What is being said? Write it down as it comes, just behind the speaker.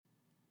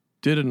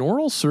Did an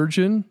oral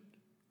surgeon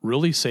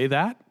really say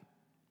that?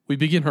 We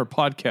begin our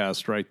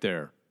podcast right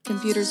there.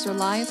 Computers are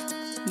live,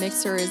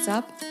 mixer is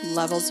up,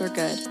 levels are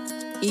good.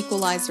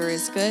 Equalizer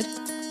is good,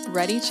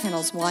 ready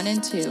channels 1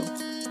 and 2.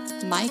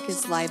 Mic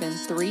is live in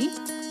 3,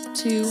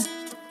 2,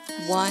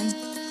 1,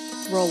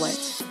 roll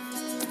it.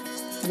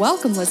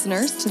 Welcome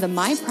listeners to the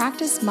My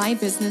Practice, My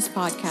Business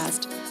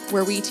podcast,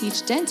 where we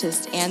teach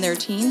dentists and their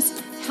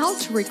teams how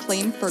to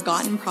reclaim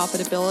forgotten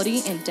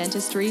profitability in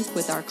dentistry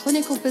with our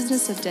clinical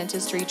business of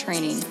dentistry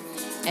training.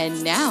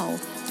 And now,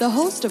 the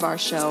host of our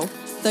show,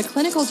 the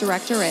clinical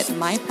director at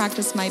My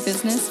Practice, My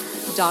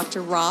Business,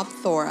 Dr. Rob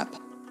Thorup.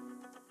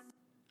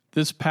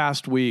 This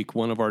past week,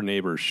 one of our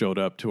neighbors showed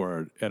up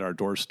at our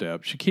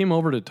doorstep. She came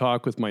over to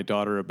talk with my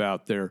daughter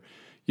about their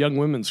young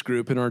women's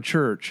group in our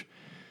church.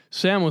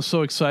 Sam was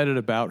so excited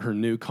about her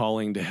new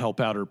calling to help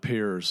out her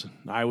peers.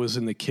 I was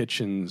in the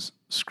kitchen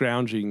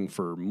scrounging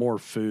for more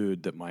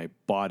food that my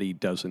body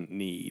doesn't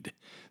need.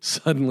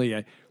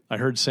 Suddenly, I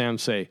heard Sam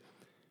say,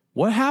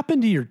 "What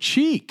happened to your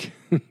cheek?"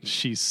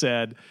 She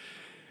said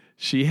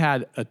she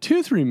had a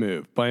tooth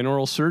removed by an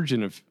oral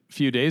surgeon a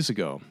few days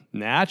ago.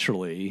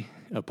 Naturally,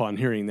 upon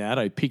hearing that,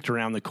 I peeked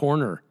around the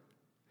corner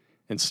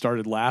and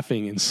started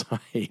laughing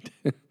inside.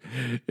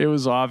 It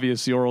was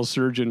obvious the oral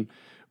surgeon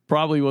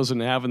probably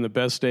wasn't having the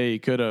best day he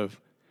could have.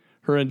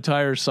 Her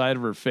entire side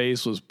of her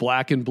face was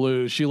black and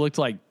blue. She looked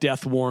like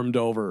death warmed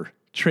over.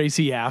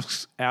 Tracy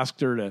asked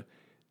her to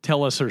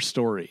tell us her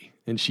story,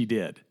 and she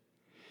did.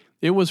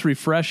 It was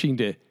refreshing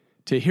to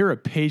hear a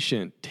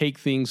patient take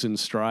things in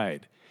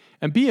stride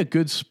and be a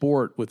good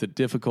sport with a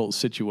difficult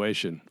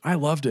situation. I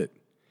loved it.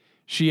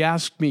 She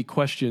asked me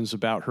questions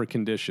about her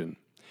condition,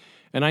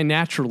 and I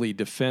naturally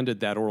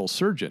defended that oral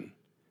surgeon,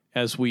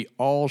 as we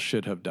all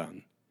should have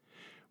done.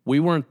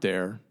 We weren't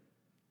there.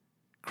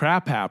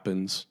 Crap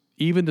happens,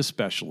 even to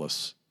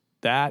specialists.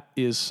 That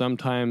is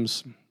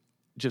sometimes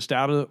just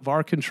out of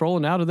our control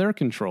and out of their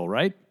control,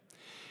 right?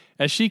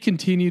 As she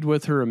continued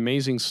with her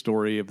amazing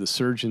story of the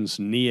surgeon's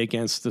knee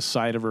against the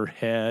side of her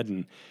head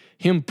and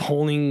him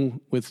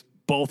pulling with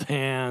both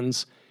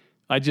hands,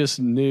 I just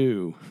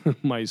knew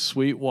my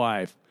sweet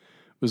wife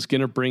was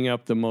going to bring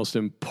up the most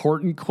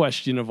important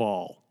question of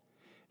all.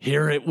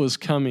 Here it was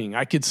coming.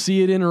 I could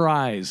see it in her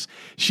eyes.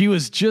 She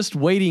was just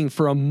waiting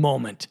for a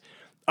moment,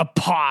 a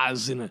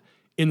pause in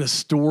the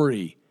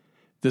story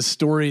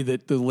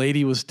that the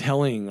lady was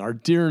telling, our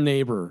dear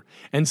neighbor.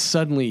 And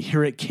suddenly,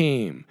 here it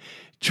came.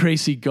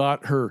 Tracy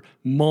got her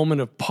moment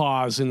of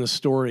pause in the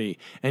story,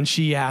 and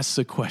she asked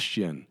the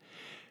question,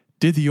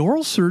 "Did the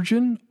oral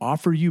surgeon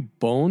offer you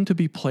bone to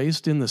be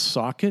placed in the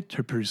socket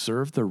to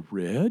preserve the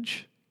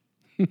ridge?"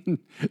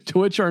 To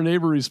which our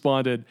neighbor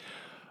responded,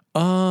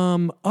 no,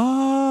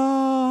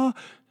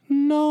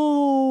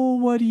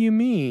 what do you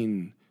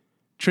mean?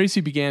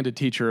 Tracy began to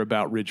teach her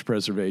about ridge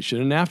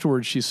preservation, and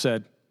afterwards she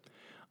said,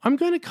 "I'm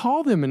going to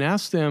call them and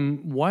ask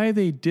them why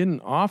they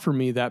didn't offer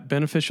me that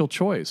beneficial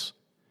choice."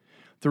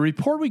 The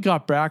report we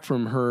got back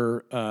from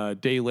her a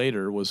day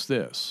later was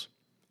this.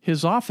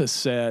 His office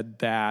said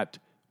that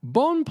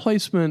bone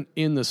placement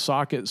in the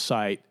socket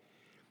site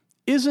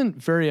isn't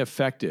very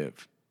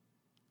effective.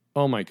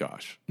 Oh my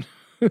gosh.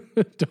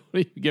 Don't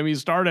even get me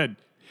started.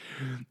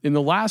 In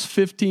the last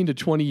 15 to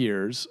 20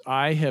 years,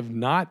 I have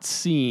not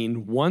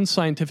seen one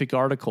scientific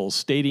article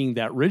stating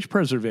that ridge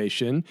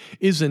preservation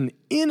is an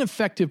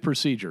ineffective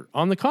procedure.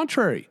 On the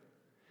contrary,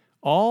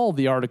 all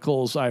the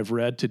articles I've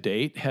read to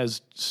date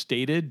has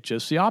stated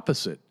just the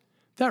opposite,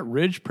 that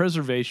ridge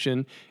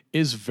preservation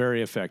is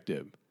very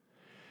effective.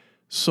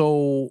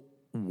 So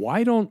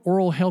why don't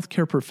oral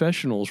healthcare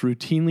professionals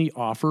routinely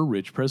offer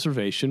ridge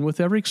preservation with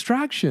every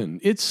extraction?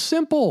 It's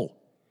simple.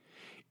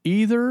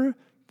 Either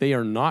they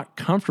are not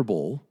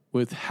comfortable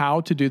with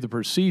how to do the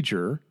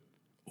procedure,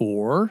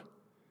 or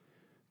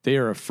they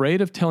are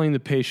afraid of telling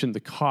the patient the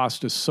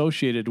cost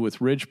associated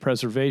with ridge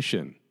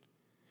preservation.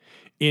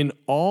 In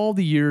all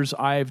the years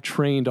I have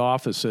trained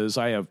offices,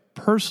 I have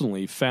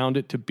personally found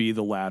it to be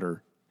the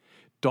latter.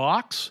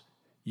 Docs,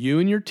 you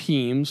and your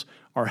teams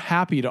are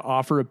happy to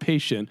offer a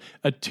patient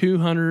a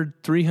 $200,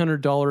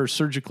 $300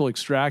 surgical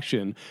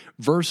extraction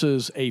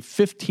versus a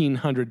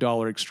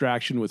 $1,500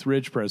 extraction with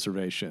ridge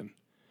preservation.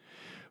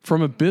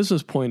 From a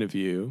business point of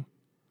view,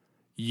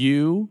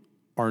 you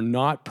are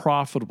not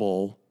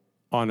profitable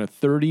on a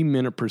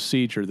 30-minute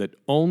procedure that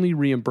only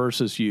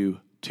reimburses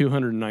you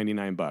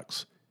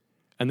 $299.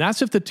 And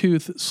that's if the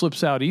tooth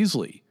slips out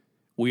easily.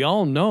 We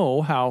all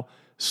know how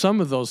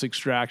some of those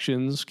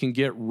extractions can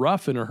get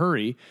rough in a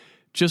hurry,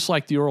 just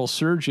like the oral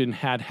surgeon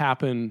had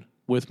happen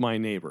with my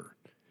neighbor.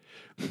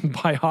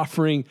 By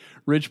offering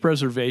ridge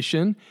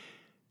preservation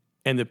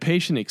and the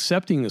patient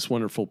accepting this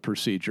wonderful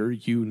procedure,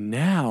 you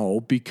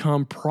now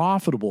become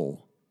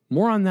profitable.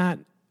 More on that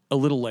a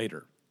little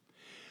later.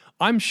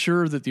 I'm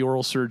sure that the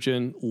oral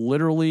surgeon,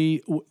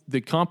 literally,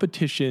 the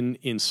competition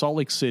in Salt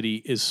Lake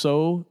City is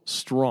so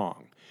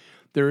strong.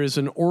 There is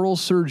an oral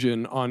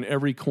surgeon on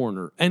every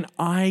corner, and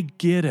I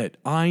get it.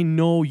 I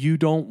know you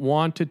don't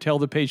want to tell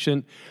the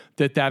patient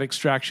that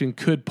extraction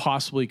could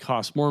possibly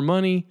cost more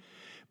money,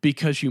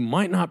 because you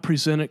might not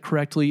present it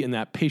correctly and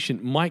that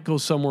patient might go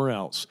somewhere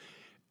else.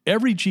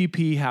 Every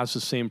GP has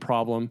the same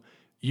problem.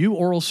 You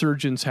oral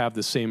surgeons have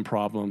the same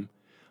problem.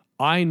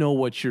 I know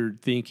what you're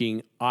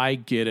thinking. I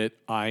get it.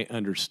 I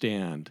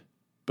understand.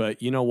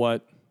 But you know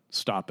what?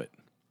 Stop it.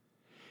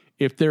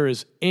 If there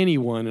is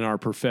anyone in our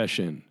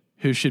profession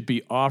who should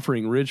be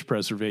offering ridge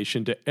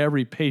preservation to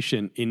every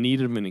patient in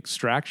need of an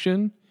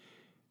extraction,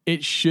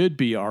 it should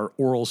be our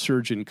oral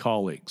surgeon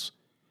colleagues.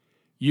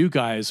 You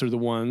guys are the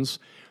ones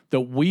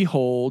that we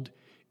hold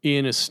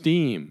in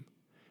esteem.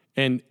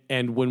 And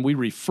when we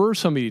refer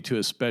somebody to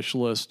a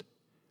specialist,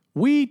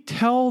 we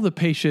tell the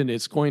patient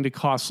it's going to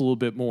cost a little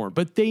bit more,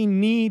 but they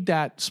need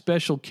that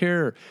special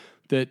care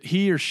that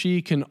he or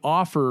she can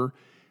offer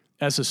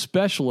as a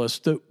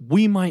specialist that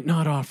we might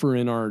not offer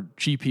in our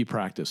GP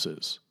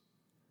practices.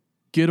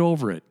 Get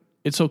over it.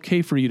 It's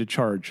okay for you to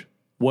charge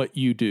what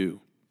you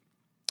do.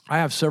 I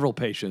have several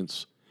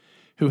patients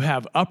who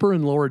have upper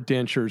and lower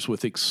dentures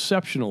with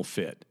exceptional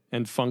fit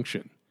and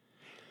function.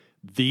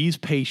 These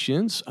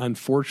patients,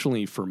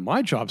 unfortunately for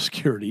my job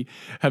security,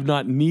 have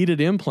not needed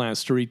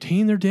implants to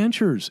retain their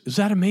dentures. Is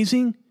that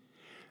amazing?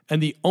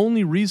 And the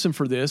only reason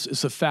for this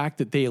is the fact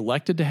that they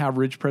elected to have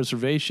ridge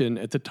preservation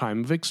at the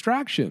time of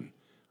extraction.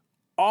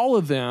 All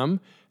of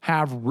them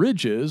have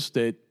ridges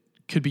that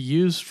could be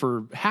used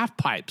for half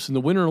pipes in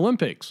the Winter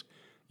Olympics.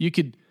 You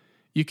could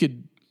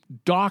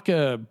dock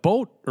a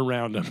boat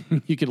around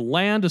them. You could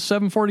land a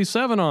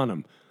 747 on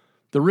them.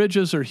 The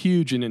ridges are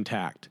huge and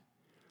intact.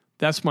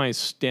 That's my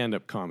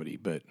stand-up comedy,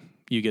 but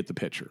you get the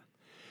picture.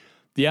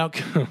 The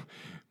outcome,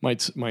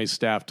 my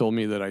staff told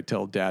me that I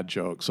tell dad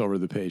jokes over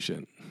the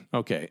patient.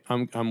 Okay,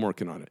 I'm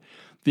working on it.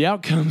 The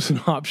outcomes and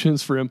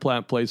options for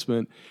implant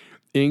placement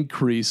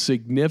increase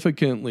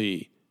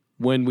significantly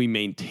when we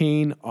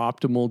maintain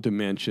optimal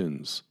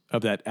dimensions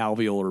of that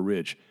alveolar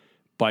ridge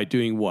by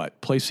doing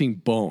what? Placing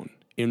bone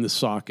in the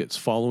sockets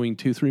following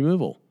tooth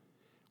removal.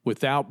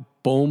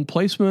 Without bone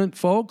placement,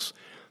 folks,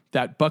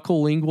 that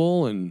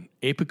buccolingual and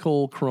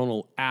apical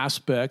coronal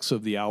aspects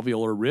of the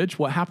alveolar ridge,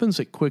 what happens?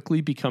 It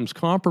quickly becomes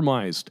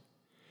compromised.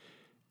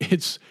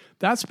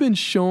 That's been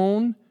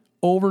shown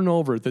over and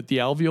over that the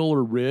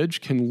alveolar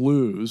ridge can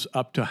lose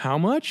up to how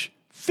much?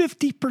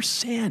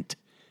 50%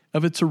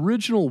 of its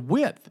original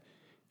width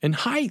and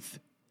height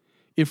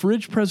if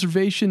ridge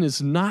preservation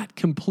is not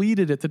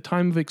completed at the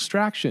time of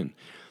extraction.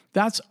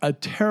 That's a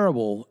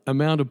terrible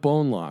amount of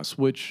bone loss,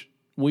 which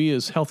we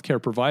as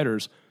healthcare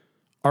providers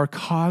are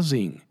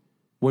causing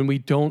when we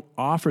don't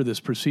offer this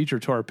procedure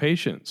to our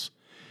patients.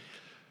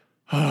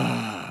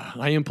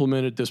 I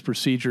implemented this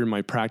procedure in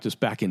my practice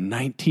back in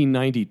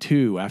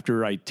 1992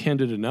 after I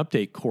attended an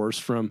update course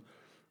from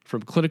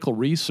clinical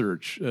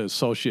research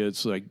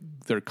associates, like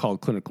they're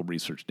called clinical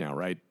research now,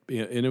 right?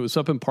 And it was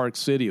up in Park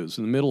City. It was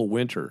in the middle of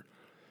winter.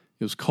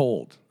 It was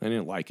cold. I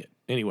didn't like it.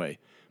 Anyway,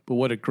 but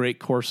what a great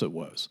course it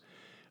was.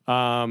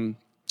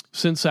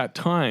 Since that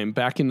time,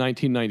 back in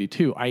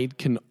 1992, I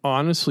can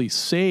honestly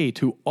say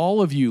to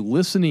all of you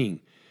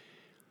listening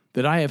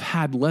that I have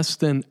had less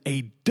than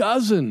a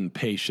dozen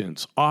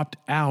patients opt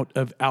out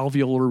of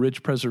alveolar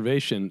ridge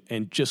preservation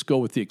and just go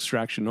with the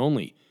extraction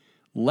only.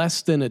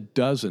 Less than a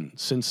dozen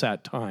since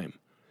that time.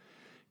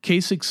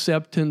 Case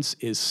acceptance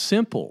is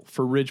simple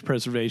for ridge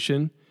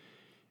preservation,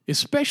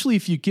 especially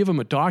if you give them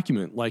a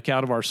document like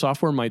out of our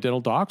software, My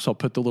Dental Docs. I'll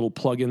put the little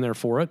plug in there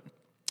for it,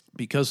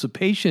 because the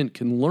patient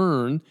can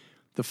learn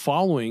the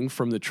following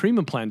from the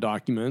treatment plan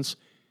documents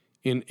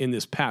in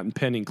this patent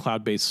pending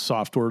cloud-based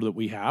software that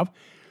we have.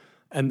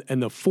 And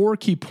the four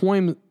key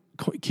points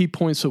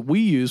that we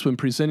use when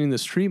presenting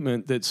this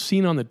treatment that's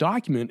seen on the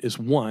document is: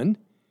 one,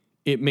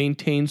 it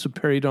maintains the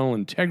periodontal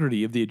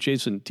integrity of the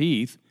adjacent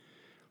teeth.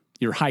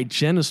 Your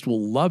hygienist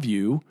will love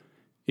you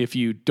if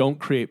you don't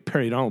create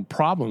periodontal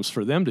problems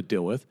for them to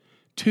deal with.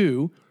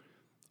 Two,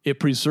 it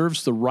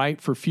preserves the right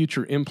for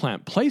future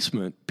implant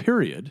placement,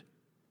 period.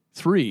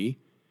 Three,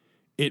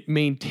 it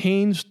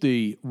maintains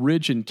the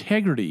ridge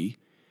integrity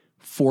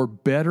for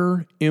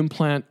better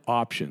implant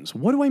options.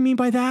 What do I mean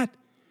by that?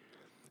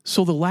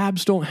 So the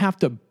labs don't have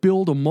to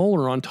build a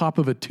molar on top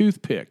of a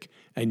toothpick.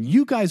 And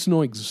you guys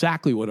know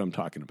exactly what I'm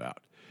talking about.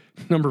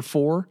 Number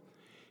four,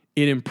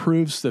 it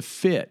improves the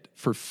fit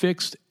for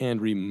fixed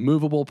and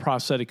removable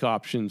prosthetic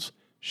options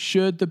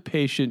should the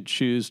patient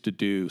choose to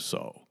do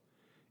so,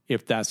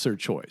 if that's their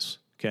choice,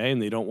 okay,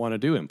 and they don't want to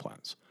do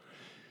implants.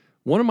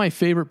 One of my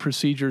favorite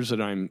procedures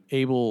that I'm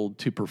able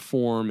to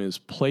perform is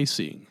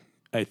placing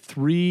a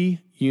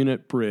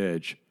 3-unit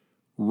bridge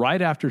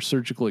right after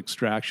surgical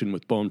extraction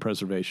with bone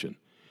preservation.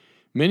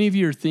 Many of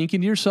you are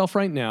thinking to yourself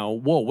right now,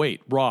 whoa,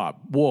 wait, Rob,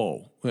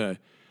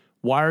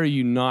 why are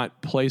you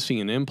not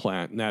placing an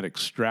implant in that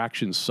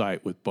extraction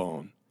site with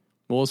bone?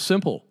 Well, it's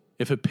simple.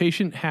 If a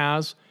patient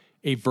has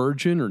a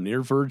virgin or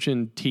near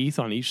virgin teeth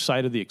on each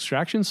side of the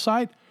extraction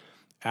site,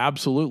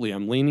 absolutely,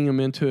 I'm leaning them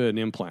into an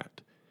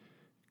implant.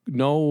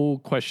 No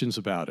questions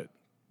about it.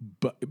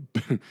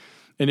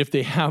 And if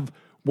they have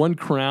one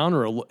crown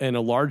and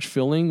a large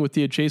filling with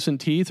the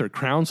adjacent teeth, or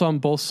crowns on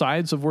both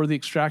sides of where the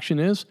extraction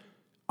is,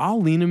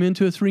 I'll lean them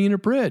into a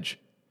 3-unit bridge.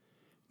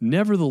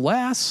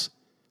 Nevertheless,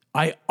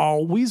 I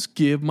always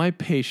give my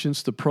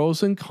patients the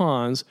pros and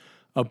cons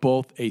of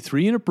both a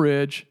 3-unit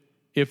bridge,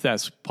 if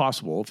that's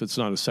possible, if it's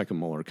not a second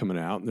molar coming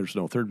out and there's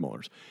no third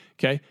molars.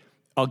 Okay?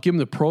 I'll give them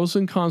the pros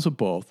and cons of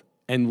both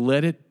and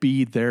let it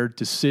be their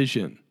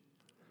decision.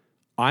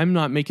 I'm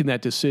not making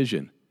that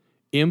decision.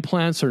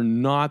 Implants are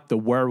not the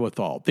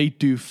wherewithal. They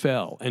do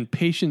fail, and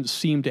patients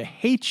seem to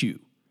hate you.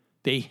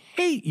 They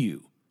hate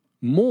you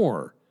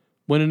more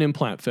when an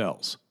implant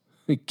fails.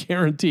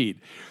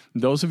 Guaranteed.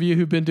 Those of you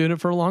who've been doing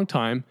it for a long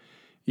time,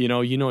 you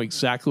know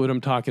exactly what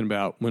I'm talking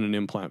about when an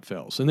implant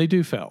fails, and they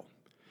do fail.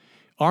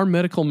 Our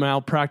medical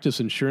malpractice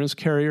insurance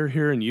carrier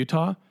here in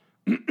Utah,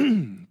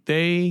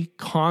 they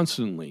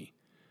constantly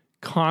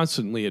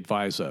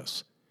advise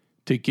us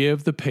to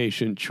give the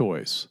patient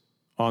choice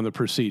on the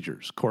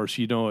procedures. Of course,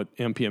 at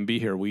MPMB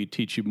here, we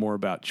teach you more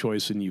about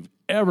choice than you've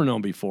ever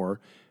known before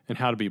and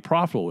how to be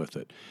profitable with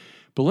it.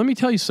 But let me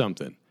tell you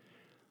something.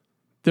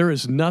 There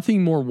is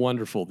nothing more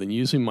wonderful than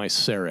using my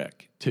CEREC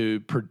to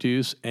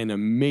produce an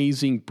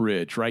amazing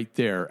bridge right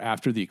there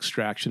after the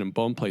extraction and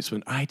bone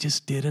placement. I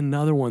just did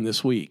another one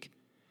this week.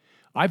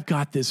 I've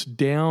got this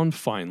down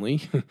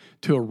finally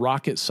to a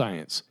rocket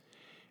science.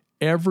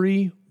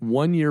 Every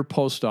 1 year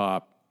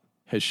post-op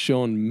has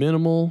shown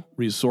minimal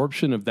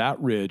resorption of that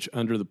ridge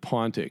under the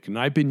pontic. And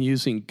I've been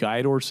using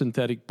Guidor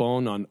synthetic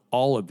bone on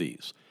all of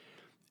these.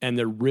 And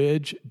the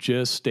ridge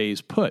just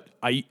stays put.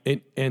 And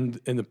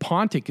the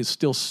pontic is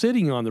still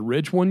sitting on the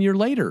ridge 1 year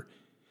later.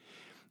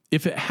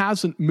 If it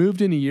hasn't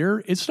moved in a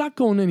year, it's not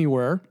going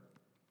anywhere.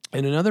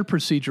 And another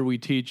procedure we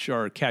teach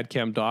our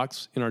CAD/CAM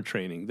docs in our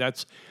training.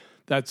 That's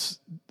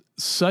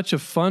such a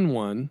fun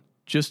one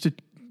just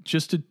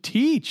to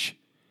teach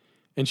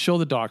and show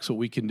the docs what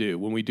we can do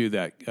when we do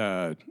that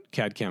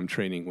CAD/CAM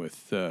training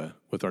with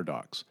our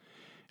docs.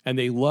 And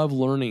they love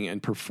learning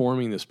and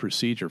performing this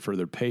procedure for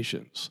their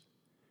patients.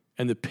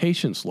 And the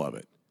patients love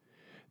it.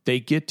 They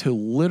get to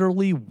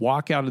literally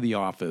walk out of the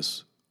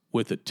office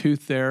with a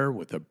tooth there,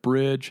 with a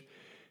bridge.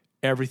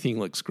 Everything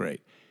looks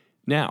great.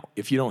 Now,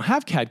 if you don't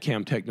have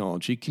CAD/CAM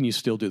technology, can you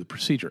still do the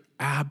procedure?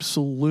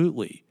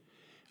 Absolutely.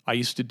 I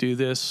used to do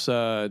this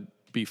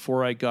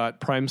before I got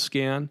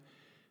PrimeScan.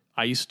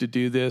 I used to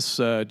do this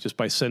just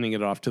by sending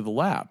it off to the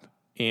lab.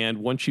 And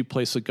once you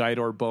place a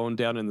Guidor bone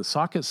down in the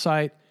socket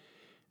site,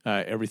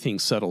 everything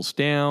settles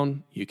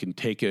down. You can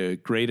take a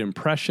great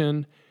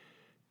impression,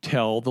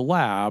 tell the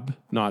lab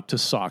not to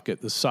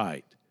socket the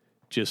site,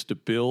 just to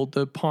build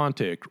the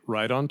pontic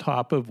right on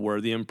top of where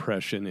the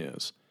impression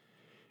is.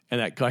 And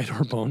that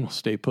Guidor bone will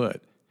stay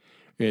put.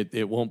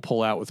 It won't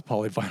pull out with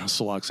polyvinyl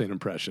siloxane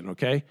impression,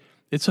 okay?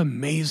 It's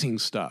amazing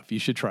stuff. You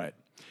should try it.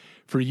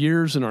 For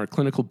years in our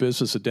clinical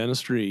business of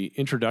dentistry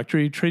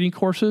introductory training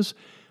courses,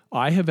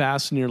 I have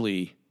asked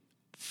nearly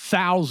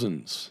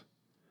thousands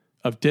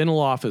of dental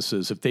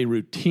offices if they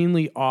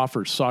routinely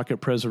offer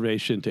socket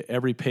preservation to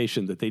every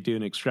patient that they do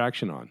an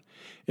extraction on,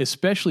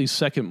 especially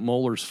second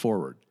molars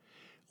forward.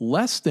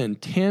 Less than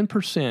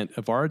 10%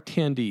 of our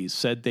attendees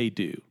said they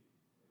do.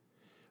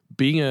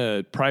 Being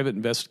a private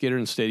investigator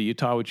in the state of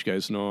Utah, which you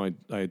guys know,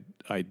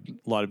 a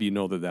lot of you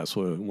know that that's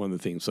one of the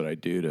things that I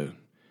do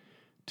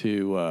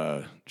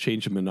to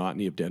change the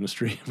monotony of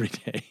dentistry every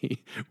day.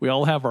 We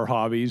all have our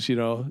hobbies,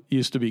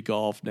 used to be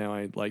golf. Now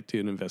I like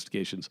doing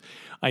investigations.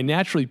 I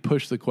naturally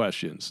push the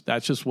questions.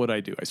 That's just what I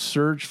do. I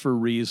search for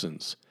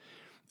reasons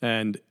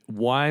and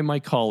why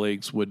my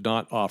colleagues would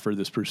not offer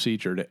this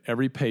procedure to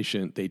every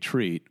patient they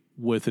treat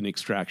with an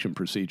extraction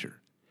procedure.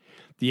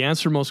 The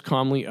answer most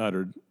commonly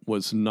uttered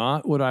was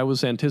not what I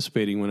was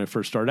anticipating when I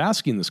first started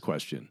asking this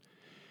question.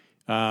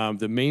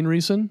 The main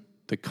reason,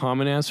 the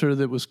common answer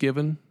that was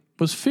given,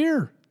 was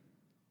fear.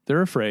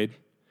 They're afraid.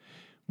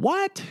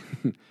 What?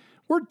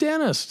 We're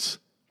dentists.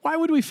 Why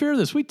would we fear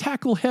this? We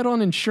tackle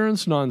head-on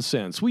insurance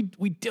nonsense. We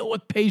deal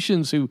with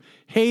patients who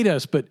hate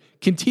us but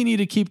continue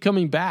to keep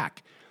coming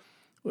back.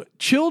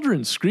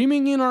 Children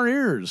screaming in our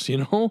ears,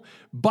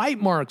 bite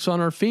marks on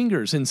our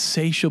fingers,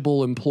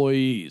 insatiable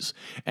employees,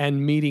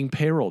 and meeting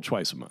payroll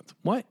twice a month.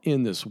 What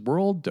in this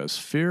world does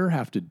fear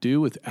have to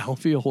do with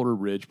alveolar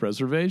ridge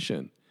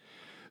preservation?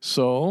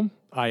 So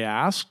I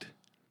asked,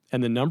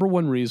 and the number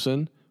one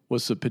reason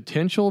was the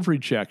potential of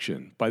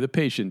rejection by the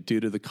patient due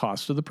to the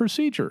cost of the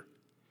procedure.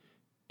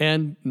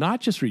 And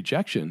not just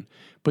rejection,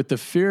 but the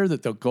fear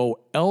that they'll go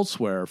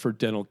elsewhere for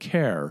dental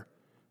care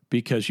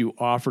because you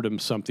offered them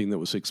something that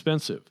was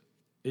expensive.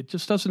 It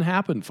just doesn't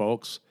happen,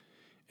 folks.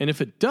 And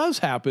if it does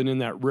happen in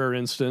that rare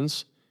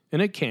instance,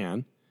 and it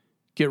can,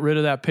 get rid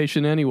of that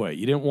patient anyway.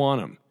 You didn't want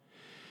them.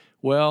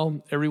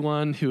 Well,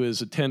 everyone who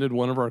has attended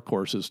one of our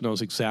courses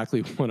knows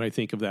exactly what I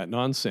think of that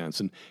nonsense,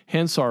 and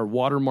hence our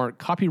watermark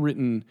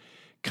copywritten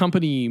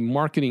company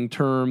marketing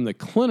term, the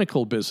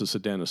clinical business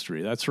of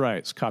dentistry. That's right,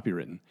 it's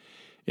copywritten.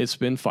 It's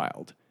been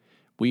filed.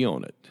 We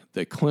own it.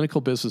 The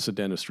clinical business of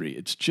dentistry.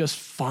 It's just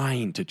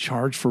fine to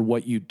charge for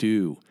what you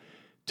do,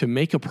 to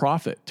make a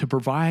profit, to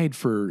provide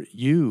for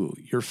you,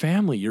 your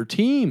family, your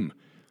team.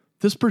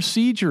 This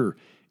procedure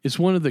is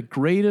one of the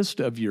greatest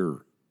of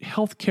your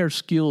healthcare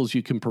skills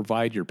you can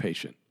provide your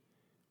patient.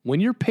 When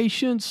your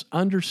patients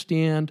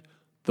understand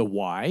the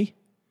why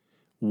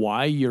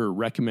you're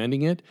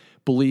recommending it,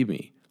 believe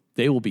me,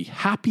 they will be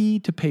happy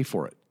to pay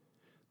for it.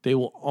 They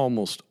will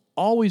almost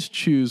always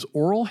choose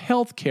oral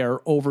health care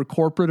over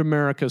corporate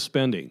America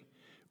spending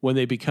when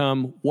they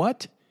become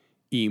what?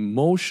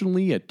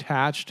 Emotionally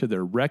attached to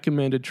their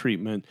recommended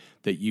treatment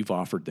that you've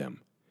offered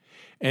them.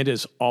 And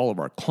as all of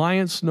our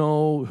clients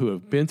know who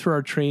have been through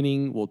our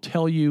training will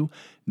tell you,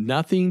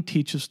 nothing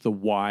teaches the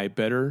why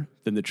better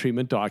than the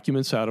treatment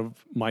documents out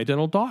of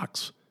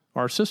MyDentalDocs,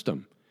 our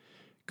system.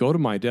 Go to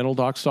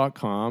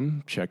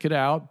mydentaldocs.com, check it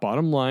out.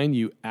 Bottom line,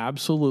 you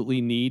absolutely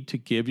need to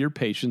give your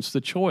patients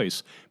the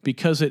choice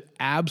because it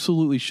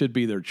absolutely should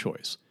be their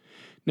choice.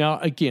 Now,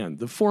 again,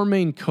 the 4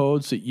 main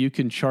codes that you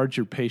can charge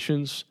your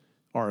patients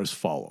are as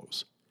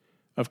follows.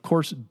 Of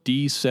course,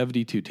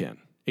 D7210,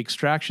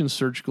 extraction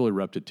surgical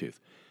erupted tooth.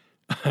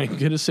 I'm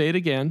going to say it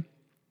again.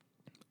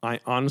 I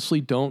honestly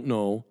don't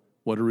know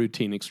what a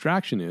routine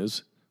extraction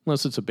is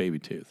unless it's a baby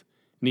tooth.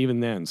 And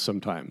even then,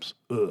 sometimes,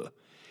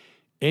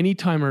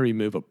 anytime I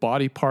remove a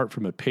body part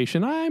from a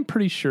patient, I'm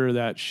pretty sure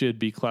that should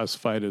be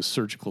classified as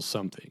surgical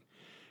something.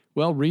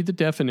 Well, read the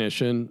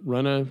definition,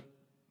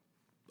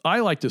 I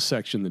like to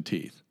section the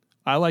teeth.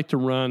 I like to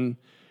run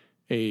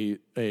a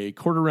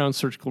quarter round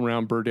surgical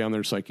round burr down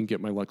there so I can get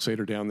my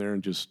luxator down there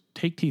and just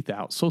take teeth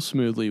out so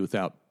smoothly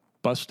without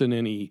busting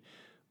any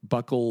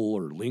buccal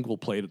or lingual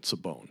plates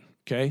of bone,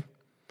 okay?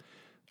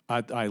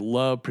 I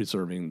love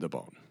preserving the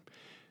bone.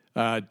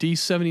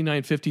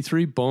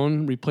 D7953,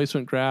 bone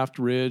replacement graft,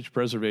 ridge,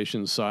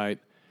 preservation site.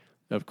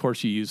 Of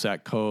course, you use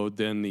that code.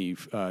 Then the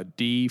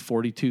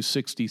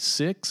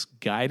D4266,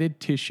 guided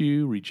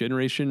tissue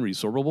regeneration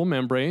resorbable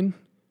membrane.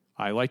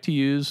 I like to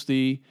use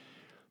the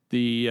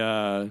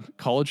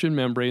collagen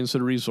membranes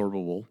that are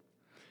resorbable.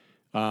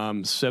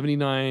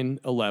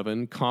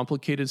 7911,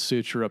 complicated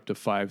suture up to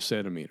 5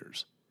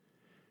 centimeters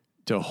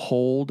to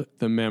hold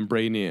the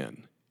membrane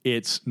in.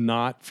 It's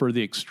not for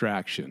the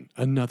extraction.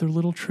 Another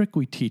little trick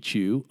we teach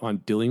you on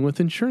dealing with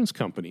insurance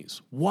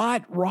companies.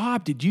 What,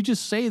 Rob, did you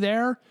just say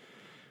there?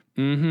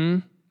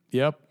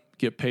 Yep,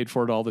 get paid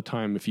for it all the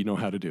time if you know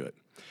how to do it.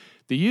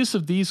 The use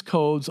of these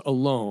codes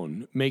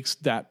alone makes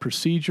that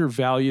procedure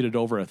valued at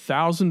over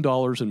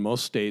 $1,000 in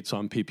most states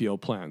on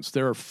PPO plans.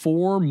 There are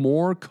 4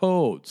 more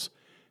codes,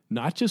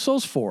 not just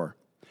those 4.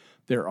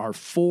 There are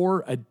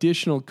 4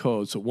 additional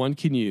codes that one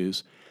can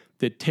use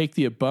that take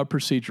the above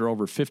procedure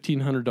over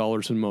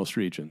 $1,500 in most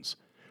regions.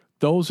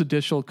 Those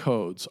additional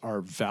codes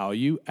are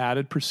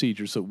value-added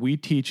procedures that we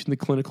teach in the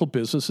Clinical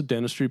Business of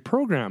Dentistry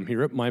program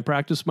here at My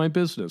Practice, My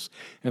Business.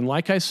 And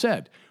like I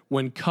said,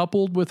 when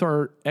coupled with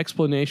our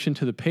explanation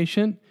to the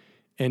patient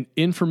and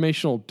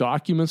informational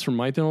documents from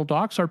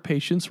MyDentalDocs, our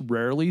patients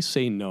rarely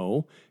say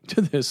no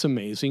to this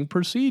amazing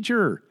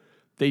procedure.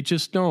 They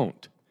just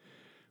don't.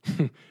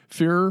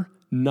 Fear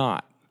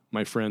not,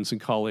 my friends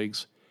and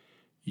colleagues.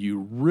 You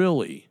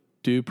really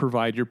do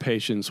provide your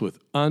patients with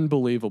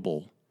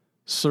unbelievable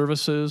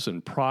services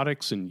and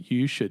products, and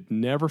you should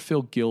never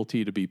feel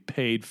guilty to be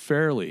paid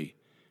fairly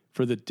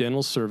for the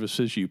dental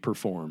services you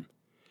perform.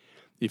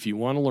 If you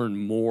want to learn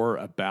more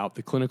about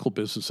the clinical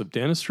business of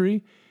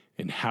dentistry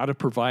and how to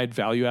provide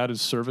value-added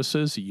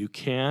services, you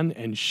can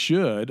and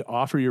should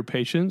offer your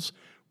patients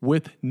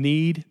with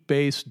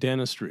need-based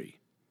dentistry.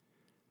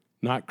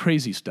 Not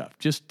crazy stuff,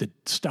 just the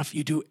stuff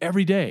you do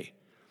every day.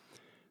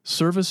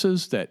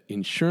 Services that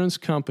insurance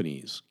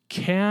companies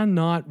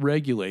cannot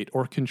regulate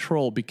or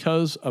control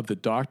because of the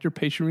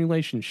doctor-patient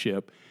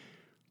relationship.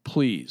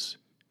 Please,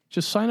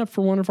 just sign up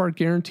for one of our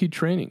guaranteed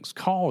trainings.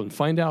 Call and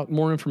find out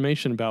more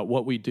information about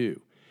what we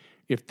do.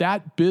 If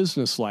that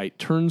business light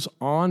turns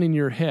on in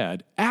your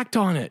head, act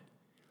on it.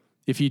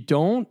 If you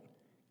don't,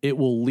 it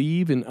will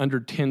leave in under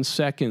 10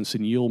 seconds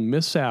and you'll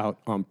miss out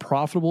on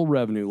profitable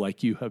revenue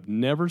like you have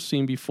never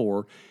seen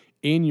before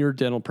in your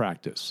dental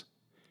practice.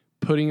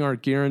 Putting our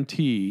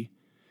guarantee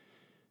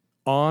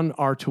on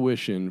our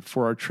tuition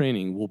for our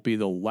training will be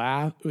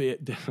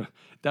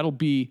that'll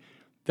be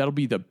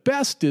the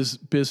best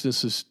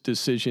business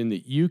decision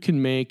that you can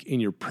make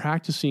in your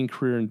practicing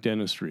career in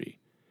dentistry.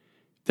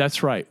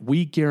 That's right.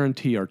 We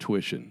guarantee our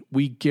tuition.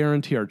 We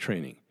guarantee our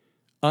training.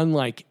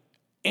 Unlike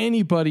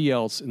anybody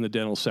else in the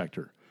dental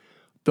sector.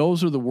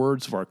 Those are the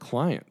words of our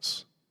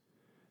clients,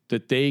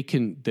 that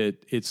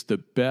it's the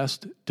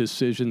best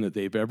decision that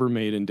they've ever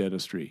made in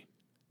dentistry.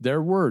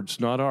 Their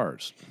words, not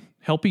ours.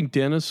 Helping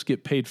dentists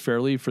get paid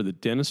fairly for the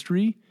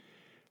dentistry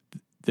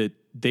that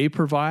they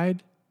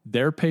provide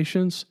their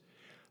patients,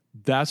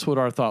 that's what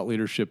our thought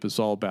leadership is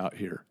all about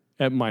here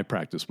at My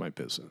Practice, My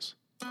Business.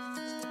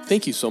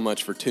 Thank you so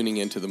much for tuning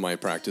into the My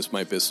Practice,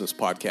 My Business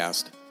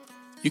podcast.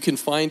 You can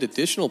find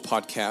additional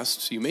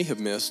podcasts you may have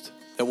missed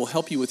that will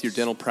help you with your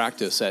dental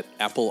practice at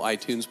Apple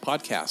iTunes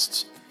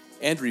Podcasts.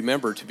 And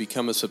remember to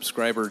become a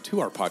subscriber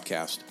to our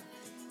podcast.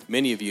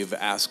 Many of you have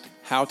asked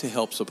how to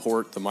help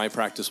support the My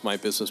Practice, My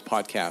Business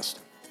podcast.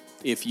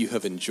 If you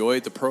have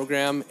enjoyed the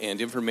program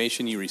and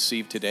information you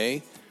received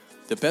today,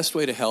 the best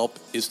way to help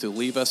is to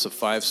leave us a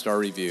 5-star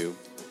review.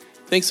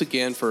 Thanks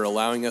again for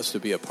allowing us to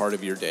be a part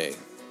of your day.